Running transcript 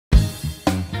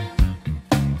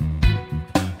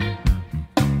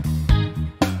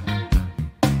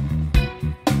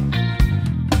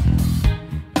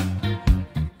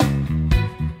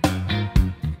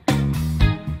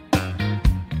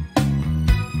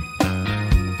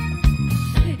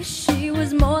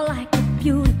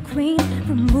queen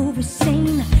from movie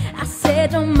scene. I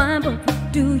said, don't mind, but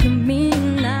what do you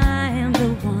mean? I am the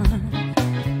one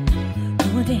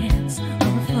who will dance on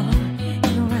the floor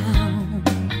and around.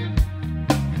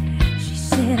 She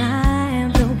said, I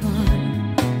am the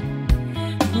one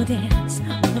who will dance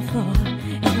on the floor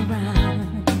and around.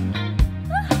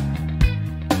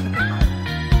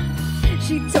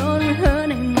 She told me her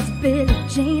name was Billie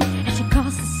Jean, and she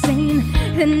crossed the scene.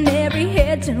 And every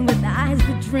head turned with eyes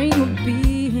that dream of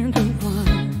being the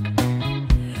one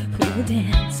who would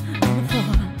dance on the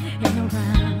floor and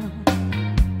around.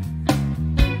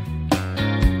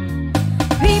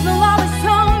 People always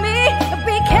told me,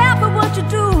 be careful what you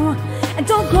do, and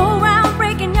don't go around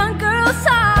breaking young girls'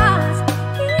 hearts.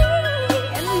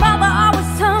 And mama always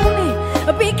told me,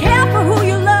 be careful who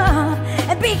you love,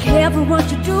 and be careful what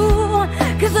you do,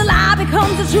 'cause the lie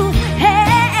becomes the truth.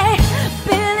 Hey,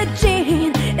 Billie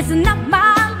Jean is not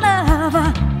my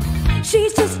lover.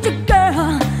 She's just a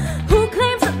girl who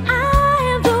claims that I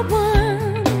am the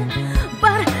one,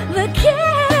 but the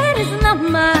kid is not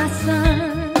my son.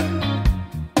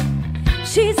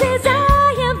 She says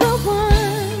I am the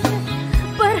one,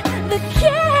 but the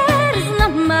kid is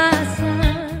not my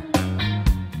son.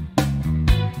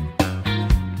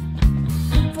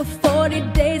 For 40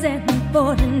 days and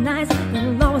 40 nights, the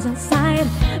law was on side,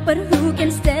 but who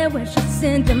can stand when she's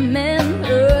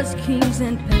sentimentals, kings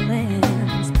and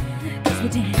villains? 'Cause we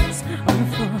dance on the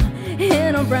floor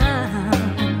and around.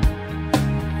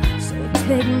 So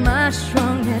take my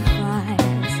strong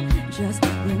advice, just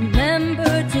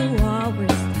remember to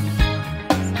always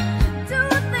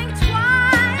think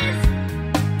twice.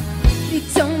 She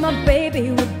told my baby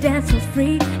would dance was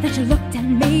free. Then she looked at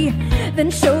me, then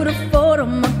showed a photo.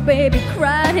 My baby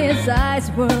cried, his eyes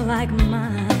were like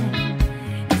mine.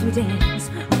 'Cause we dance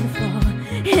on the floor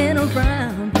and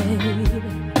around, baby.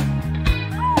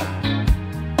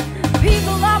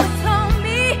 People always told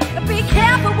me, be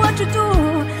careful what you do,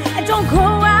 and don't go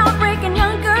out breaking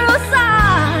young girls'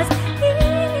 hearts.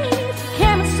 She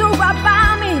came so right by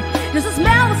me, there's a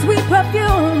smell of sweet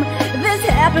perfume. This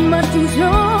happened much too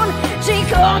soon. She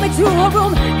called me to her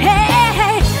room.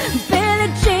 Hey,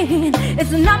 Billie Jean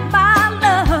is not my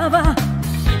lover.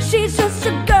 She's just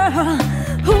a girl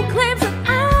who claims that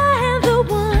I am the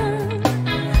one,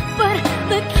 but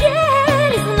the kid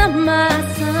is not my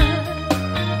son.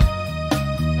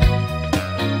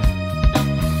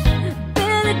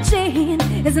 Billie Jean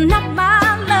is not my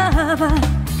lover.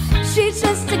 She's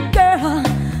just a girl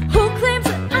who claims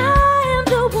that I am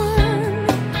the one,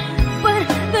 but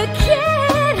the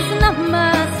kid is not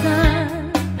my son.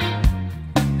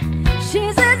 She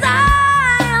says I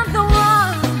am the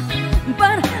one,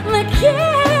 but the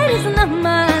kid is not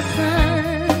my son.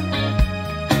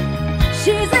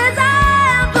 She says I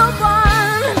am the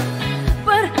one,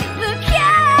 but the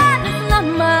kid is not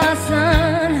my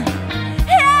son.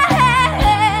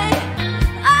 Hey,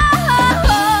 oh.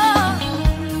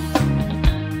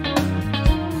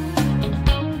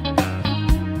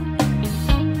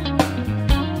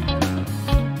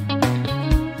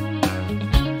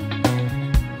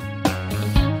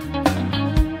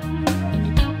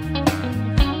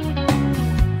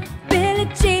 Billie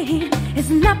Jean is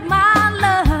not my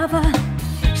lover.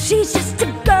 She's just a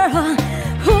girl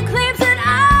who claims that I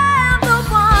am the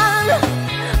one,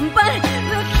 but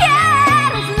the kid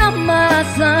is not my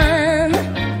son.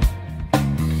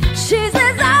 She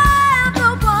says I am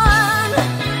the one,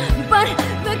 but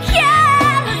the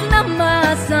kid is not my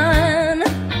son.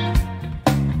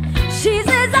 She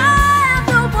says I am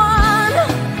the one,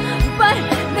 but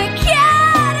the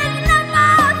kid is not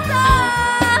my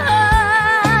son.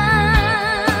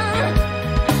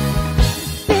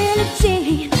 Billie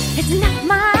Jean is not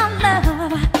my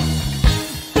lover.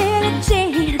 Billie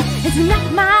Jean is not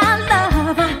my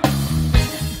lover.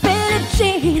 Billie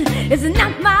Jean is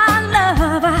not my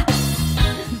lover.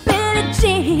 Billie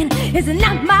Jean is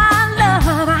not my